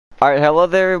Alright, hello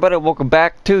there everybody, welcome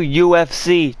back to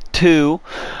UFC 2.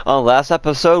 On last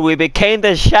episode, we became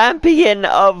the champion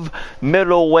of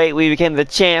middleweight. We became the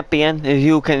champion. As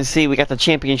you can see, we got the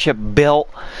championship belt.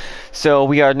 So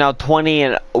we are now 20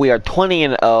 and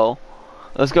 0.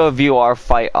 Let's go view our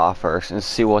fight offers and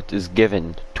see what is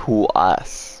given to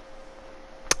us.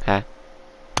 Huh?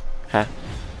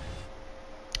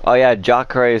 Oh yeah,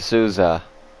 Jacare Souza.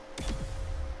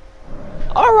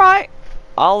 Alright.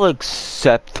 I'll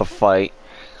accept the fight.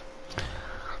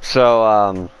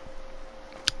 So,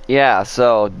 yeah,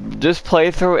 so this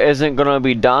playthrough isn't gonna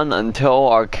be done until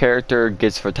our character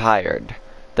gets retired.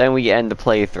 Then we end the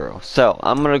playthrough. So,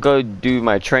 I'm gonna go do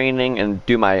my training and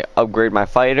upgrade my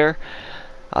fighter.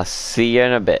 I'll see you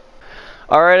in a bit.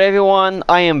 Alright everyone,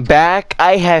 I am back.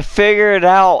 I have figured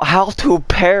out how to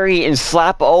parry and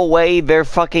slap away their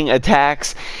fucking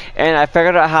attacks. And I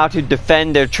figured out how to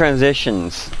defend their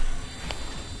transitions.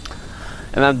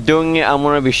 And I'm doing it, I'm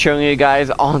going to be showing you guys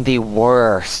on the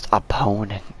worst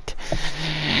opponent.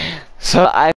 So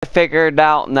I figured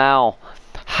out now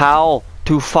how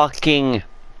to fucking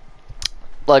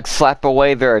like slap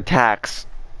away their attacks.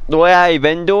 The way I've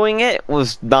been doing it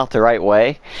was not the right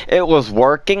way. It was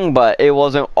working, but it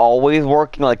wasn't always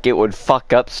working, like it would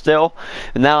fuck up still.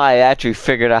 And now I actually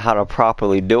figured out how to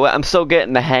properly do it. I'm still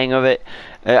getting the hang of it.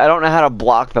 I don't know how to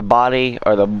block the body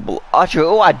or the... Actually,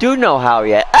 oh, I do know how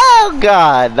yet. Oh,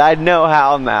 God. I know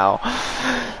how now.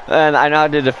 And I know how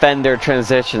to defend their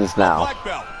transitions now. Black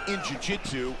belt in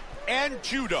Jiu-Jitsu and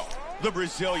Judo. The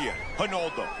Brazilian,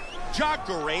 Ronaldo.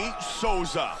 Jacare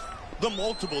Souza. The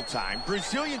multiple-time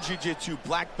Brazilian Jiu-Jitsu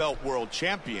black belt world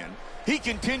champion. He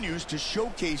continues to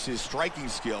showcase his striking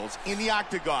skills in the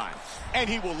octagon. And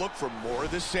he will look for more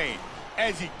of the same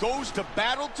as he goes to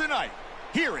battle tonight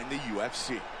here in the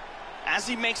UFC. As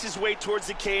he makes his way towards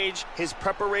the cage, his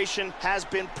preparation has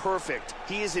been perfect.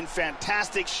 He is in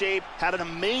fantastic shape, had an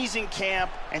amazing camp,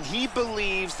 and he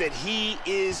believes that he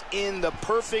is in the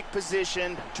perfect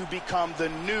position to become the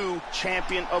new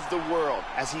champion of the world.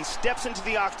 As he steps into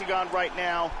the octagon right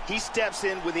now, he steps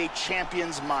in with a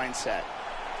champion's mindset.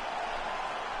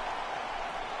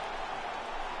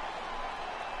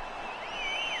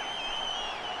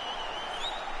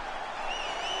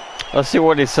 Let's see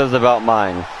what he says about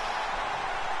mine.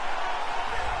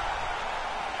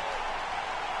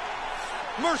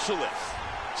 Merciless,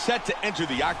 set to enter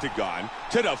the octagon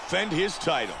to defend his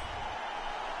title.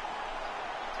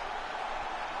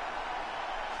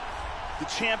 The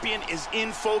champion is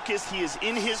in focus. He is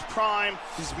in his prime.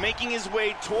 He's making his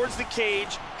way towards the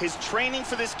cage. His training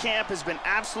for this camp has been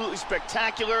absolutely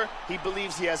spectacular. He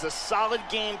believes he has a solid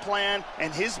game plan,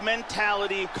 and his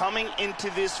mentality coming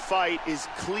into this fight is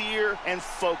clear and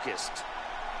focused.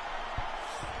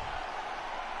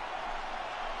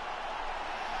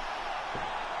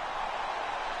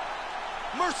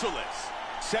 Merciless,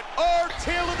 set our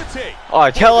tail of the tape. Oh,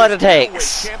 tail of the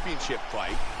takes. Championship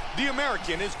fight. The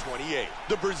American is 28.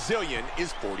 The Brazilian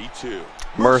is 42.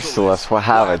 Merciless will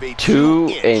have a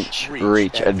 2-inch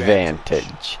reach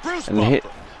advantage. And hit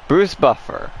Bruce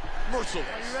Buffer. Merciless.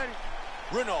 Are you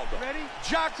ready? Ronaldo. Ready?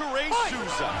 Jacare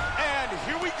Souza. And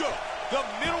here we go. The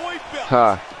middleweight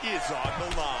belt is on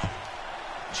the line.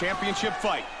 Championship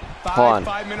fight. 5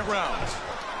 5-minute rounds.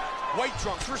 White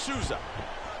trunks for Souza.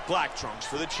 Black trunks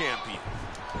for the champion.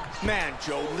 Man,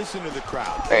 Joe, listen to the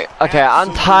crowd. Okay,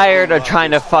 I'm tired of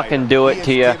trying to fucking do it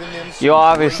to you. You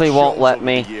obviously won't let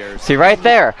me. See, right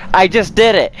there, I just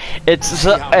did it. It's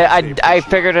I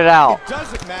figured it out. It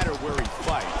doesn't matter where he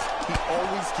fights. He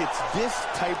always gets this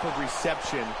type of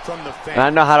reception from the fans. And I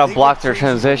know how to block their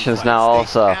transitions now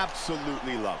also. They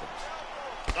absolutely love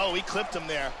it. Oh, he clipped him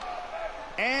there.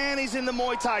 And he's in the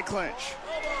Muay Thai clinch.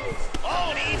 Oh,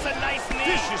 and he's a nice knee.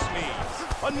 Vicious knees.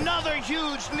 Another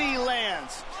huge knee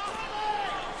lands.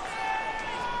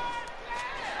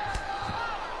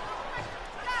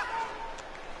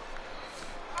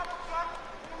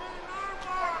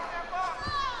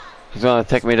 He's gonna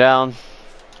take me down.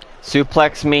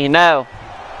 Suplex me, no.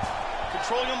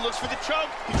 Controlling him, looks for the choke.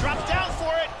 He drops down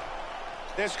for it.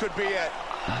 This could be it.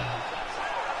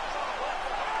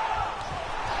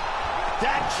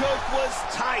 That choke was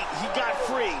tight. He got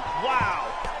free. Wow.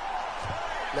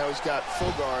 Now he's got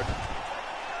full guard.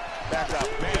 Back up.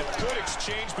 Man, good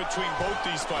exchange between both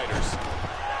these fighters.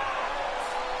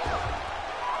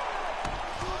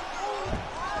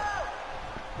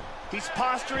 He's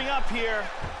posturing up here.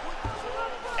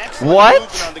 Excellent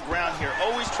movement on the ground here.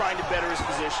 Always trying to better his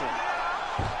position.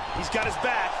 He's got his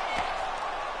back.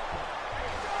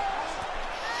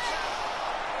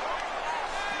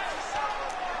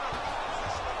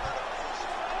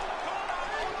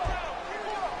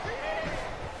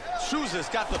 Souza's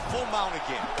got the full mount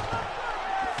again.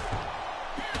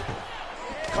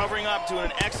 Covering up, doing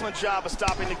an excellent job of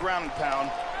stopping the ground and pound.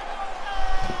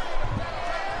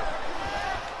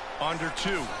 Under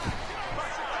 2.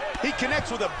 He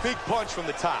connects with a big punch from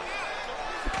the top.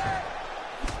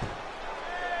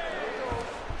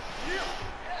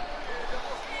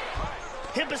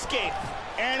 Hip escape,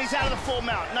 and he's out of the full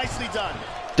mount. Nicely done.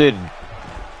 Dude.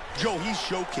 Joe, he's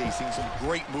showcasing some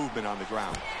great movement on the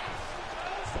ground.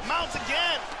 Mounts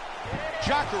again.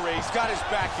 Jacare's got his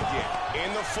back again.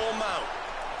 In the full mount.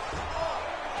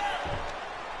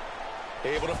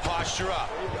 Able to posture up.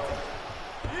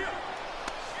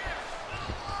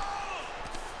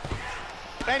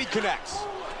 And he connects.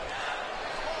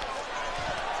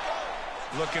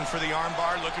 Looking for the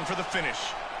armbar, looking for the finish.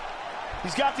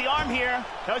 He's got the arm here.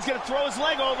 Now he's going to throw his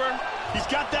leg over. He's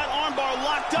got that armbar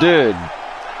locked up. Dude.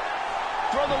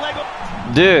 Throw the leg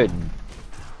over. Dude.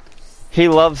 He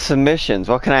loves submissions.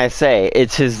 What can I say?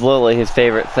 It's literally his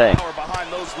favorite thing. Power behind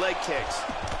those leg kicks.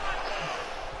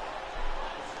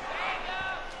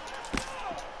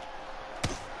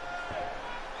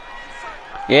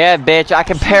 Yeah, bitch, I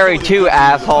can parry too,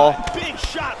 asshole. Big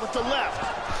shot with the left.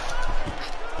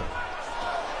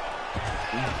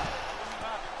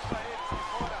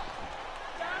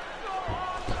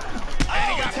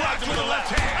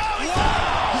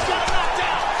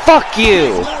 Fuck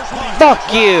you!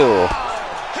 Fuck you!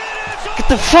 Get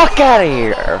the fuck out of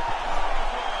here!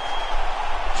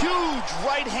 Huge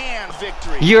right hand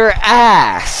victory. Your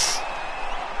ass!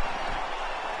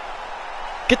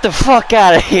 Get the fuck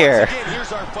out of here! Once again,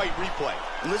 here's our fight replay.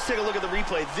 And let's take a look at the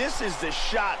replay. This is the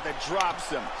shot that drops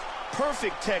him.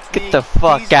 Perfect technique. Get the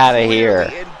fuck out of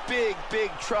here. In big,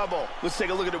 big trouble. Let's take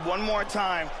a look at it one more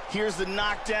time. Here's the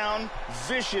knockdown.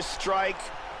 Vicious strike.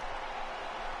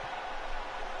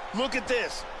 Look at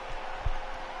this.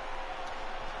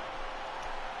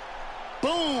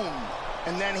 Boom!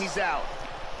 And then he's out.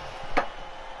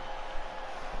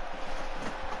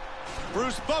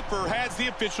 Bruce Buffer has the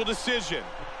official decision.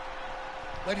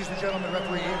 Ladies and gentlemen,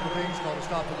 referee Ian Levine called a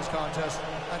stop to this contest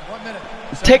at 1 minute.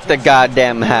 Take the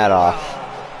goddamn hat off.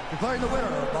 Declaring the winner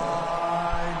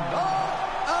by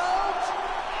knockout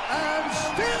and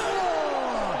still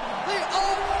the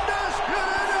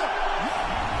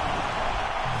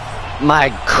undisputed. My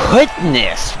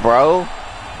goodness, bro.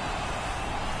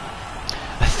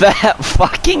 That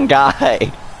fucking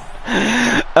guy.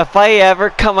 If I ever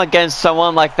come against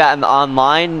someone like that in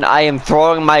online, I am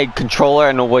throwing my controller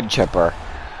in a wood chipper.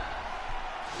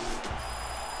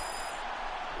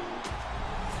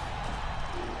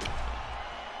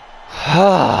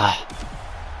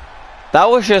 That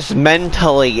was just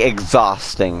mentally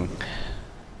exhausting.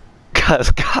 Cause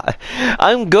God,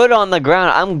 I'm good on the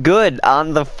ground. I'm good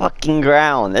on the fucking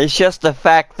ground. It's just the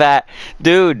fact that,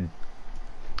 dude,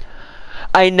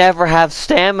 I never have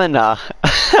stamina.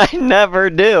 I never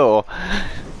do.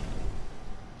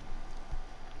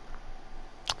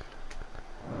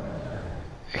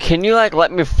 Can you like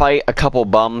let me fight a couple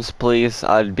bums, please?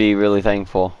 I'd be really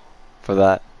thankful for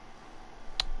that.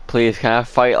 Please, can I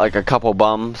fight like a couple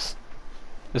bums?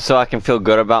 Just so I can feel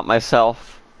good about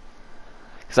myself.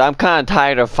 Cause I'm kinda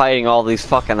tired of fighting all these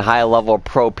fucking high level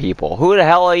pro people. Who the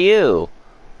hell are you?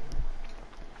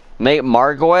 Nate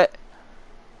Margowit?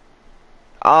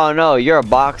 Oh no, you're a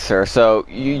boxer, so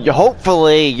you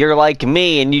hopefully you're like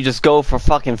me and you just go for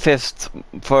fucking fists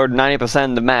for 90%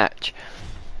 of the match.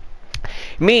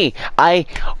 Me,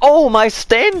 oh, my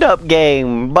stand-up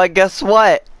game. But guess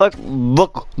what?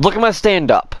 Look at my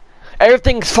stand-up.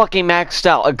 Everything's fucking maxed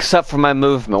out except for my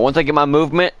movement. Once I get my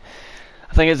movement,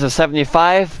 I think it's a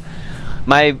 75.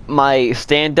 My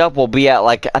stand-up will be at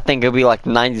like, I think it'll be like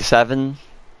 97.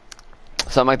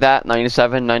 Something like that,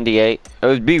 97, 98. It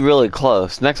would be really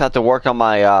close. Next I have to work on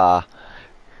my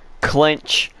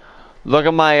clinch. Look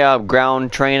at my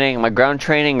ground training. My ground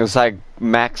training is like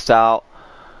maxed out.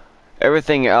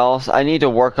 Everything else, I need to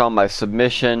work on my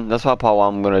submission. That's probably what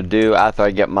I'm gonna do after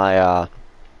I get my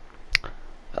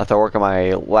after I work on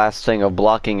my last thing of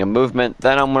blocking and movement.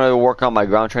 Then I'm gonna work on my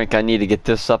ground training. I need to get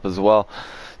this up as well.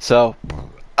 So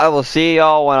I will see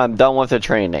y'all when I'm done with the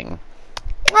training.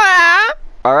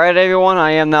 Alright everyone,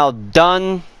 I am now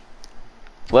done.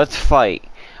 Let's fight.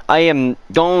 I am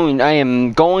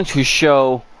going to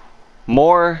show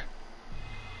more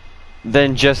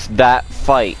than just that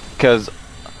fight, because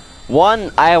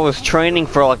one, I was training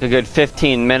for like a good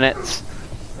 15 minutes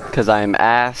because I'm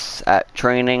ass at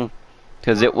training,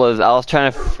 because I was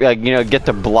trying to like, you know, get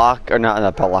the block, or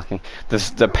not blocking,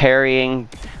 the parrying.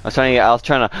 I was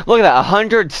trying to look at that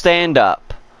 100 stand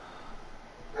up.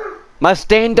 My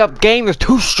stand-up game is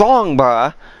too strong,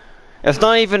 bruh. It's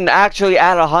not even actually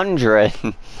at 100.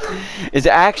 It's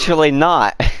actually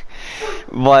not.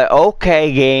 But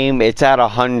okay, game, it's at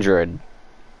 100.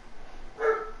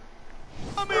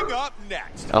 Coming up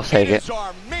next, I'll take it. It's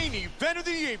our main event of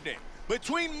the evening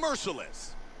between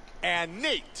Merciless and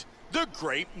Nate, the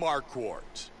Great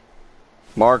Marquardt.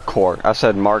 Marquardt. I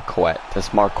said Marquette. That's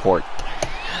Marquardt.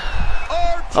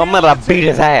 Our I'm gonna beat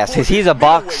his ass, for because he's a this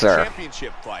middleweight boxer.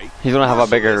 championship fight, He's gonna have a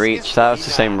bigger Merciless reach. is That's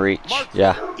the 49. same reach. Marquardt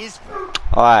Yeah. is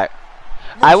Alright.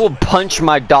 I will punch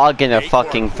my dog in the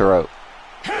fucking throat.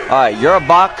 Alright, you're a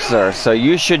boxer, so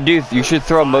you should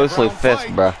throw mostly fists,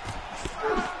 bruh.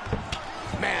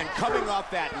 Man, coming off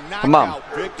that Come on.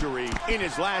 knockout victory in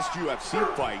his last UFC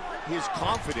fight, his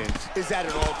confidence is at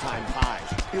an all-time high.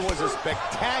 It was a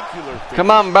spectacular finish. Come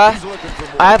on, bruh. He's looking for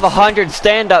more. I have 100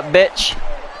 stand-up, bitch.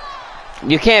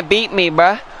 You can't beat me,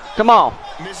 bruh. Come on.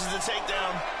 Misses the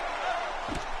takedown.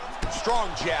 Strong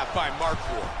jab by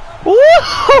Marquardt.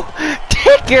 Woo!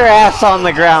 Take your ass on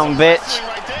the ground, bitch.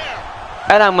 Right there.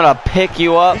 And I'm gonna pick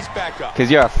you up, He's back up.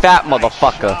 because you're a fat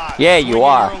motherfucker. Yeah, you Swinging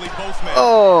are. early, both men.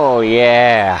 Oh,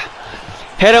 yeah.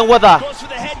 Hit him with a... Goes for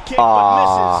the head kick,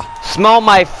 but misses. Smell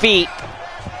my feet. He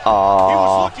was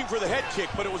Aw. looking for the head kick,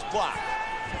 but it was blocked.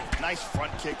 Nice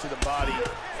front kick to the body.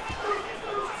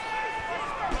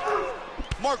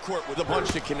 Marquardt with a punch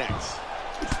that connects.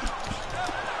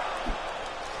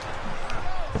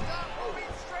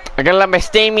 I gotta let my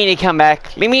stamina come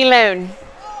back. Leave me alone.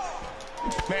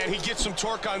 Man, he gets some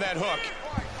torque on that hook.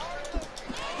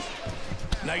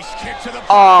 Nice kick to the body.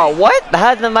 Oh, what?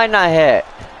 How did I not hit?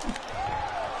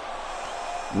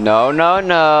 No, no,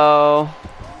 no.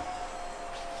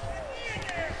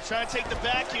 Trying to take the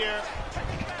back here.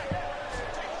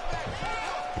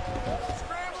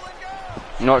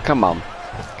 You know what? Come on.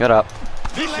 Get up.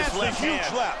 He Vicious lands a left huge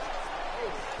hand. left.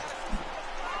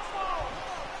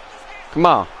 Come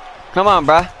on. Come on,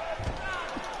 bruh.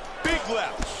 Big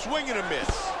left, swing and a miss.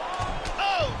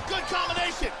 Oh, good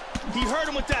combination. He hurt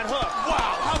him with that hook.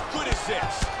 Wow, how good is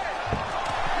this?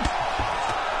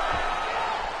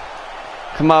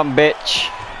 Come on, bitch.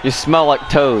 You smell like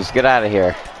toes. Get out of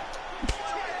here.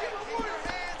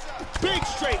 Big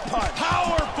straight punch.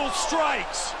 Powerful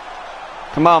strikes.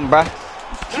 Come on, bruh.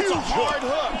 That's Huge a hard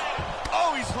hook. hook.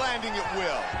 Oh, he's landing at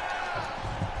will.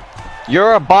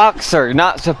 You're a boxer. You're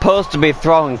not supposed to be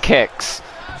throwing kicks.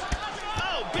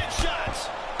 Oh, big shots.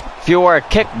 If you were a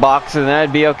kickboxer, then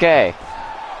that'd be okay.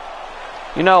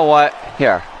 You know what?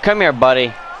 Here. Come here,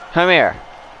 buddy. Come here.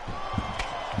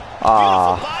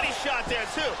 Beautiful body shot there,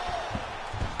 too.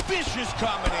 Vicious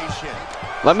combination.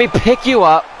 Let me pick you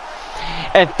up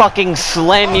and fucking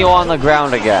slam you on the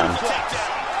ground again.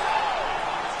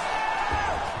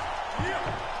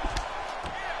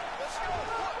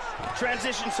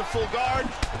 Transitions to full guard.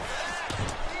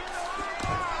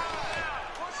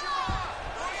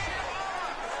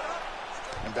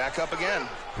 And back up again.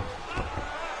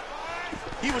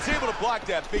 He was able to block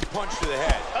that big punch to the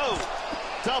head. Oh,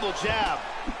 double jab.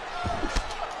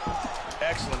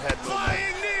 Excellent head movement.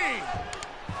 Flying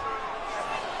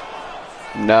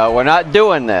knee. No, we're not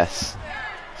doing this.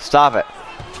 Stop it.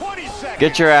 20 seconds.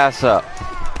 Get your ass up.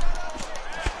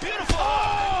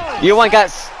 Beautiful. You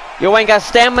ain't got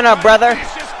stamina, brother.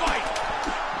 Vicious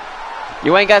fight.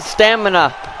 You ain't got stamina.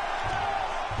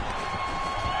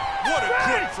 What a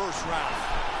good first round.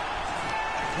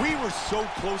 We were so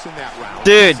close in that round.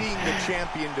 Dude. Seeing the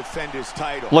champion defend his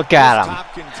title. Look at His him.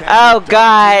 top contender, Oh, Doug,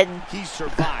 God. He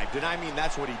survived, and I mean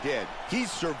that's what he did. He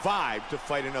survived to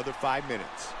fight another 5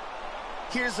 minutes.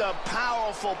 Here's a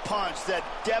powerful punch that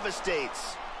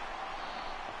devastates.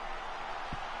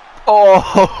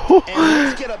 Oh. And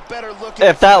let's get a better look at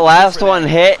If that last one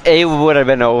hit, it would have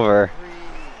been over. Breathe,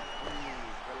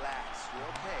 relax. You're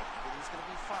okay. Everything's gonna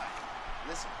be fine.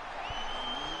 Listen.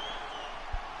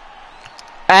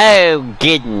 Oh,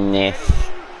 goodness.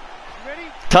 Ready?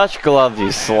 Touch gloves, you And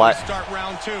we slut. start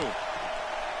round 2.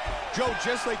 Joe,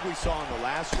 just like we saw in the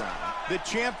last round, the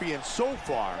champion so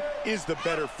far is the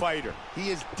better fighter. He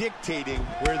is dictating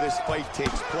where this fight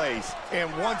takes place,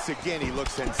 and once again, he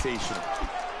looks sensational.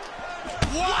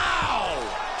 Wow!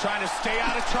 Trying to stay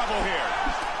out of trouble here.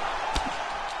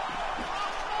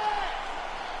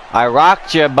 I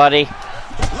rocked you, buddy. Look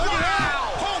at that!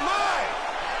 Oh my!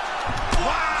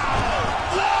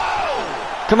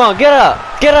 Wow! Whoa! Come on, get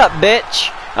up. Get up, bitch.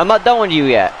 I'm not done with you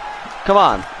yet. Come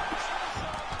on.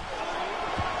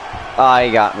 Oh,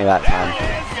 you got me that time.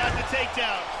 He's got the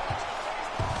takedown.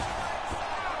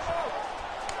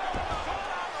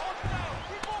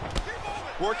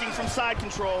 Working from side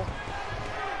control.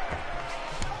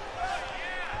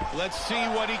 Let's see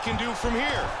what he can do from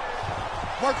here.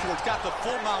 Marquardt's got the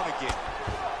full mount again.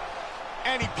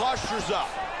 And he postures up.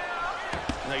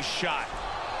 Nice shot.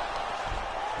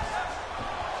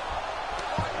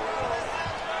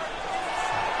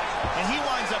 And he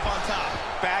winds up on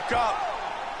top. Back up.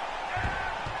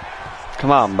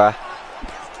 Come on, bruh.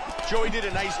 Joey did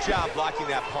a nice job blocking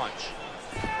that punch.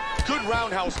 Good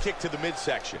roundhouse kick to the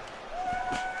midsection.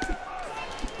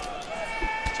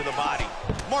 To the body.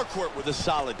 Marquardt with a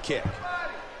solid kick.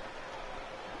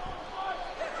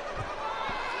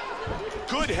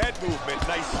 Good head movement.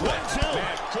 Nice slip.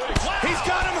 He's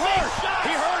got him hurt.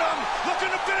 He hurt him. Looking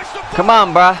to finish the fight. Come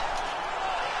on, bruh.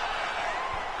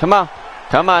 Come on.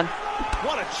 Come on.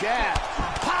 What a jab.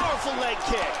 Powerful leg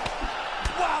kick.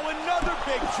 Wow, another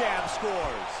big jab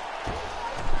scores.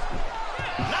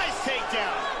 Nice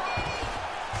takedown.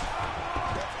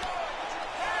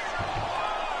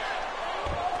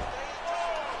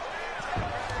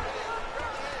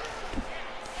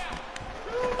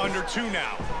 Under 2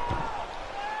 now.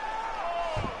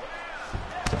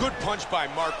 Good punch by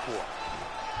Marquardt.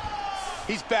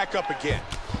 He's back up again.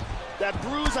 That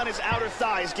bruise on his outer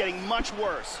thigh is getting much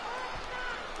worse.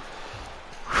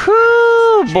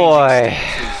 Whew, boy.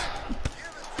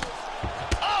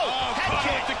 Oh,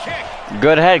 head kick.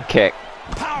 Good head kick.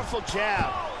 Powerful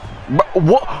jab.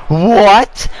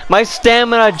 What? My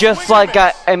stamina just like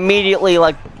got immediately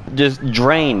like just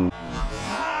drained.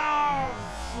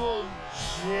 Powerful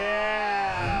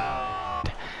jab.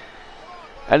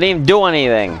 I didn't even do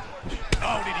anything.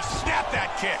 Oh, did he snap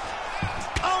that kick?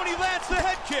 Oh, and he lands the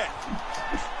head kick.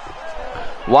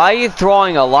 Why are you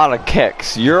throwing a lot of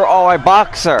kicks? You're a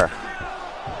boxer.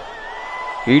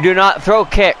 You do not throw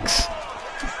kicks.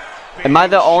 Am I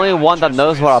the only one that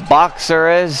knows what a boxer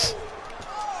is?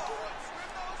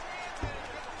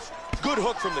 Good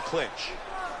hook from the clinch.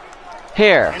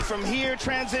 Here. And from here,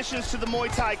 transitions to the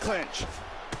Muay Thai clinch.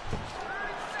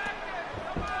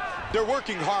 They're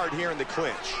working hard here in the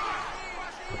clinch.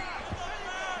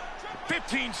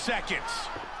 15 seconds.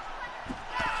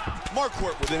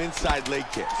 Marquardt with an inside leg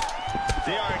kick.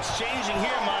 They are exchanging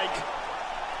here, Mike.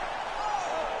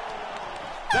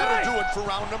 That'll do it for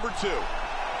round number 2.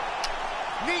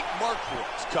 Neat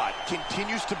Marquardt's cut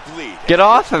continues to bleed. Get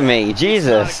off of me, It's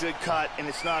Jesus. not a good cut, and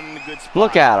it's not in a good spot.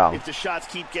 Look at him. If the shots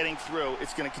keep getting through,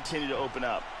 it's going to continue to open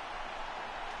up.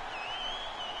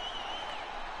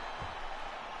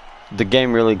 The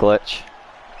game really glitch.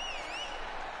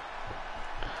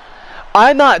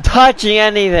 I'm not touching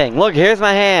anything. Look, here's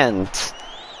my hands.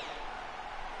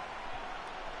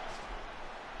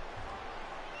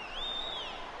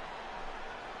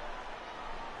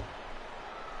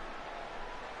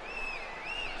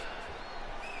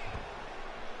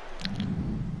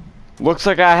 Looks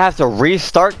like I have to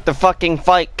restart the fucking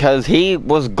fight because he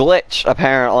was glitched,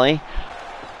 apparently.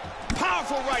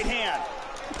 Powerful right hand.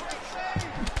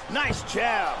 Nice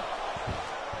jab.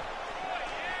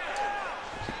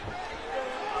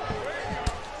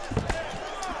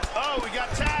 Oh, we got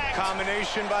tagged.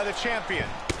 Combination by the champion.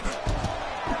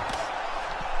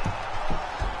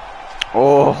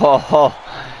 Oh, ho, ho.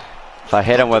 If I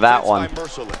hit him with that one.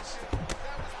 Merciless.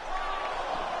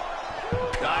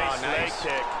 Nice leg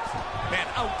kick. Man,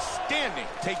 outstanding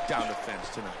takedown defense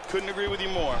tonight. Couldn't agree with you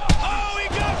more. Oh, he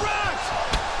got rocked!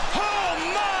 Oh,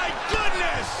 my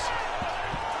goodness!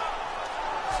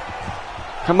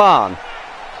 Come on.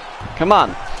 Come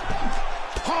on.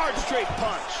 Hard straight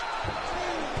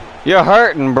punch. You're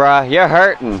hurting, bruh. You're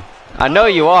hurting. I know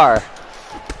you are.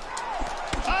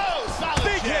 Oh, solid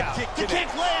Big jab. head kick The today.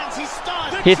 kick lands. He's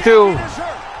stunned. He threw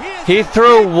he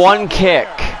threw one kick.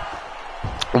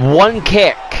 One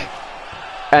kick.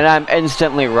 And I'm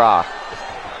instantly raw.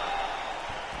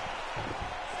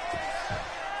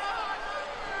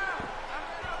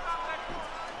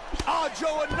 Oh,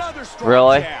 Joe, another strong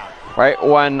Really? jab. Right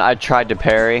when I tried to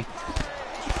parry.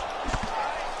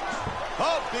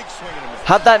 Oh, big swing and a miss.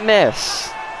 How'd that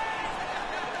miss?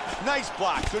 Nice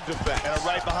block, good defense. And a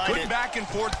right behind Good it. back and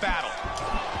forth battle.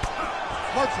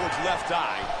 Marquardt's left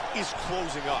eye is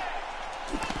closing up.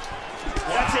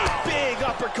 That's a big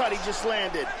uppercut he just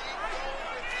landed.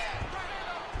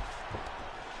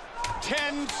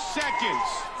 10 seconds.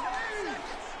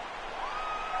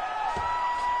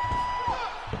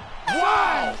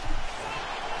 Wow!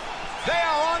 They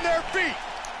are on their feet.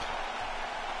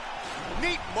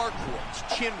 Neat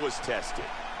Marquardt's chin was tested.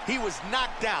 He was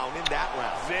knocked down in that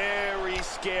round. Very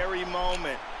scary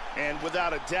moment. And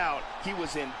without a doubt, he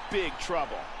was in big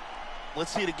trouble.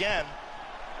 Let's see it again.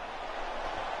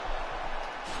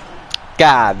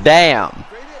 God damn.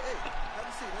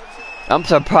 I'm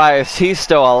surprised he's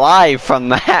still alive from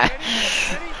that.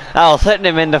 I was hitting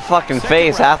him in the fucking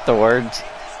face afterwards.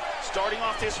 Starting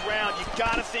off this round. You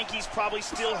gotta think he's probably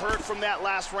still hurt from that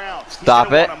last round. Stop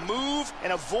he's it. Want to move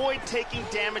and avoid taking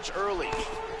damage early.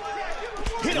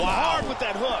 Hit him hard with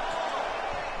that hook.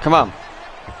 Come on.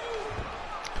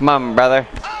 Come on, brother.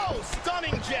 Oh,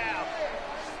 stunning jab.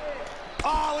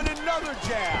 Oh, and another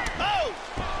jab. Oh,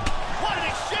 what an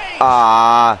exchange.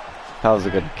 That was a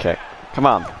good kick. Come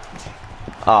on.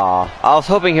 I was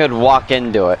hoping he would walk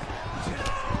into it.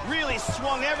 Really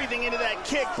swung everything into that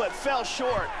kick, but fell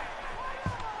short.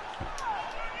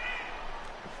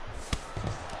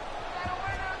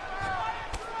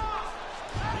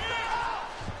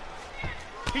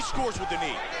 He scores with the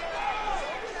knee.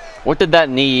 What did that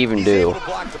knee even He's do? able to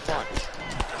block the punch.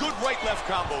 Good right-left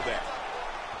combo there.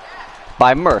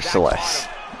 By Merciless.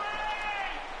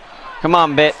 Come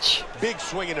on, bitch. Big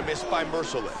swing and a miss by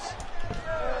Merciless.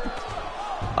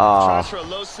 Tries for a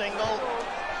low single.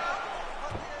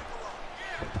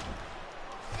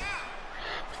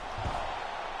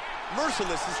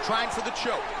 Merciless is trying for the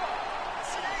choke.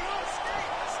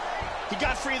 He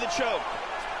got free of the choke.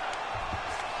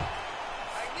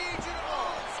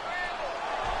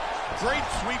 Great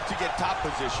sweep to get top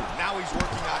position. Now he's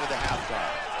working out of the half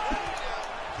guard.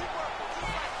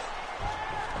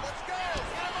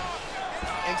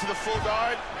 Into the full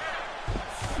guard.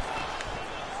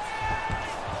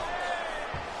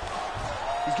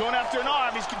 He's going after an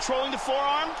arm. He's controlling the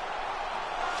forearm.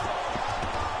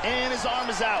 And his arm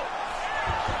is out.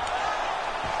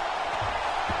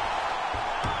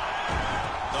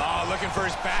 Oh, looking for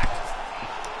his back.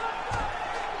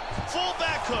 Full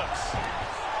back hooks.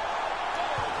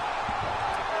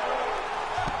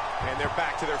 And they're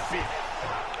back to their feet.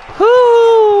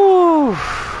 Whoo!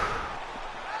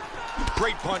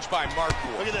 Great punch by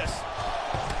Markwood. Look at this.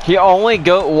 He only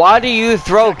go. Why do you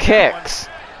throw kicks?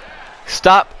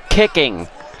 Stop kicking.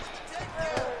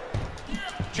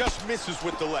 Just misses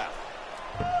with the left.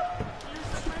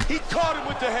 He caught him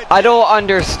with the head. I don't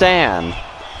understand.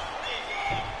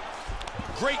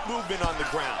 Great movement on the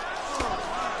ground.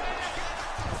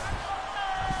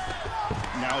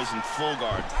 Now he's in full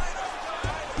guard.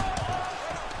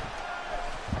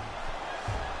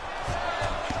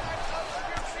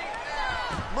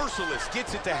 Merciless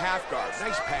gets it to half guard.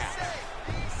 Nice pass.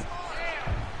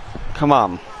 Come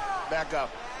on. Back up.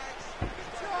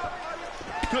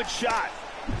 Good shot.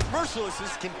 Merciless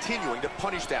is continuing to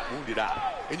punish that wounded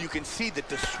eye. And you can see that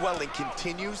the swelling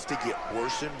continues to get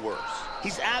worse and worse.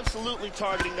 He's absolutely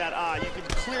targeting that eye. You can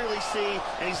clearly see,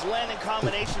 and he's landing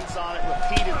combinations on it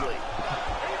repeatedly.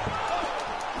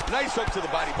 Nice hook to the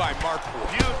body by Markwood.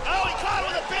 Oh, he caught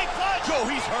him with a big punch. Joe,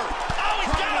 he's hurt. Oh,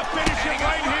 he's got to finish And he it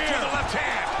right got here. to the left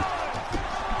hand.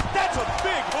 That's a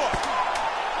big hook.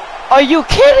 Are you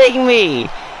kidding me?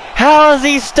 How is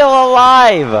he still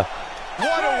alive?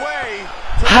 What a way.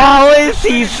 How is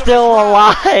he still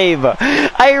alive?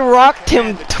 I rocked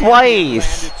him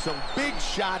twice. Landed some big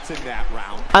shots in that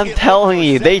round. I'm It telling looked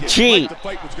for you, a they second cheat. Like the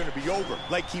fight was going to be over,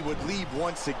 like he would leave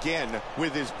once again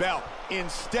with his belt.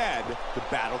 Instead, the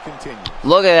battle continues.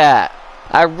 Look at that.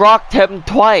 I rocked him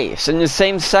twice in the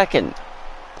same second.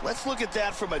 Let's look at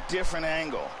that from a different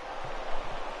angle.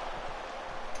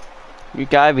 You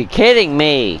gotta be kidding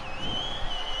me.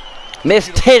 Miss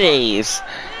Titties.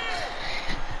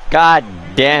 God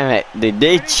damn it. Did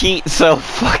they cheat so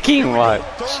fucking much?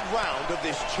 Third round of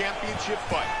this championship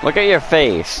fight. Look at your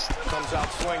face. Comes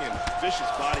out swinging. Vicious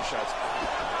body shots.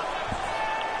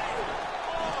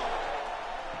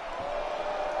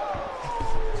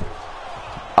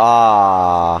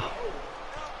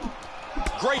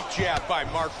 Great jab by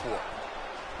Markwood.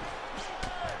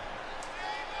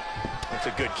 That's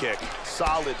a good kick.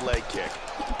 Solid leg kick.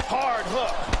 Hard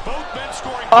hook. Both men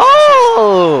scoring.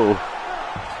 Oh!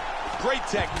 Great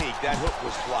technique. That hook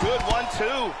was blocked. Good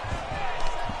 1-2.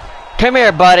 Come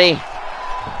here, buddy.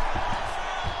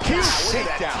 Huge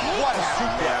takedown. What a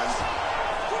suplex.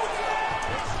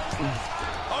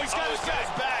 Oh, he's got his guys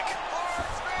back.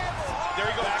 There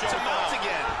he goes. Back to mount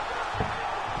again.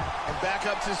 And back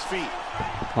up to his feet.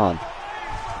 Hold on.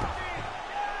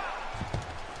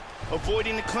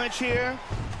 Avoiding the clinch here.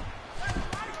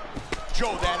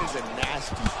 Joe, that is a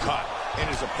nasty cut. And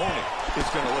his opponent is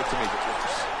going to look to make it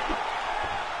worse.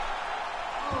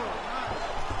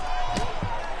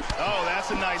 Oh, that's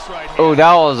a nice right hand. Oh,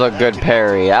 that was a good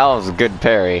parry. That was a good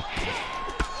parry.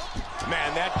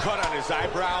 Man, that cut on his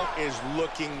eyebrow is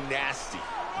looking nasty.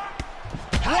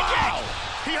 Wow.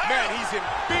 Man, he's in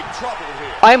big trouble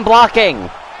here. I'm blocking.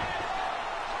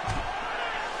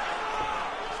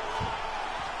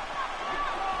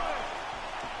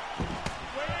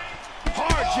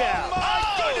 Hard jab. My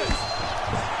goodness.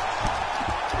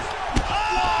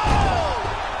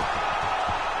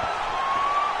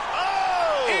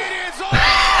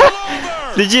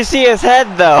 Did you see his head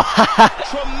though?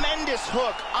 Tremendous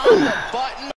hook on the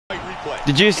button.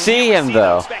 Did you see him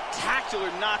though? Spectacular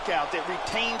knockout that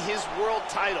retained his world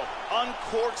title.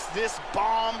 Uncorks this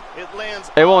bomb. It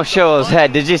lands. It won't show his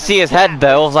head. Did you see his head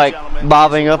though? It was like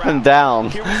bobbing up and down.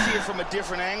 Here we see it from a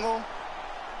different angle.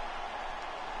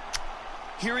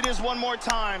 Here it is one more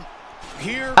time.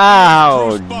 Here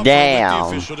oh, is Bruce damn.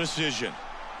 with the official decision.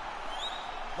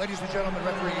 Ladies and gentlemen,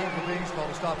 referee Ian Levines called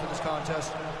a stop to this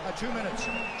contest at 2 minutes,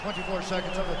 24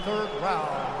 seconds of the third round,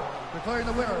 declaring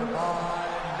the winner by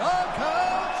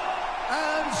knockout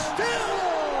and still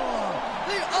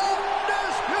the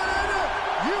undisputed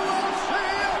UFC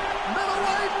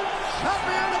middleweight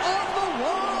champion of the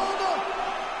world,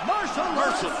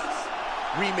 Merciless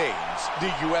Remains the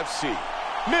UFC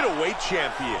middleweight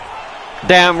champion.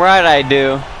 Damn right I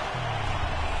do.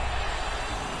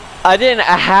 I didn't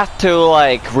have to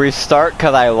like restart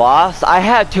because I lost. I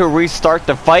had to restart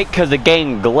the fight because the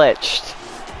game glitched.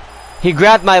 He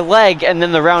grabbed my leg and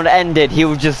then the round ended. He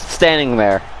was just standing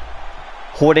there,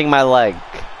 holding my leg.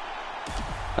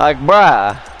 Like,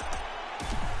 bruh.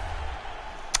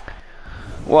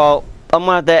 Well, I'm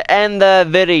gonna have to end the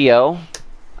video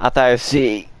after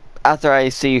I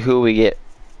see who we get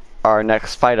our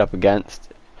next fight up against.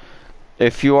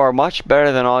 If you are much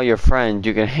better than all your friends,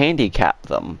 you can handicap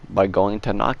them by going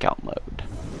to knockout mode.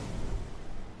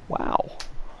 Wow.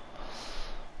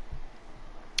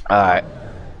 Alright.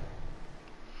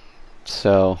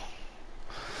 So,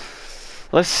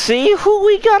 let's see who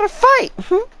we gotta fight.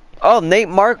 Oh, Nate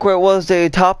Marquardt was the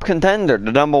top contender,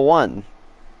 the #1.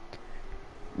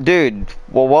 Dude,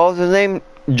 well, what was his name?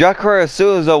 Jacare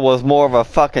Souza was more of a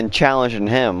fucking challenge than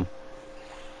him.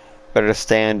 Better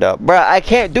stand up. Bruh, I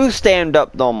can't do stand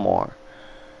up no more.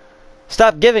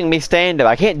 Stop giving me stand up.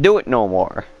 I can't do it no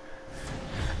more.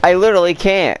 I literally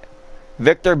can't.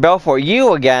 Victor Belfort,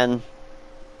 you again.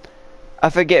 I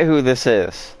forget who this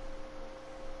is.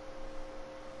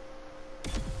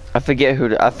 I forget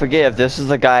if this is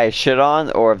the guy I shit on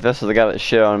or if this is the guy that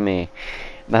shit on me.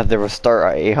 And I have to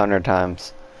restart 800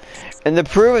 times. And to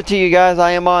prove it to you guys,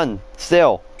 I am on.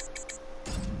 Still.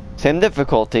 Same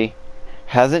difficulty.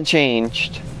 Hasn't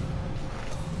changed.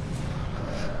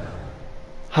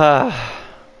 Alright,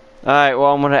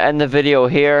 well, I'm going to end the video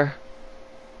here.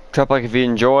 Drop a like if you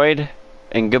enjoyed,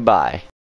 and goodbye.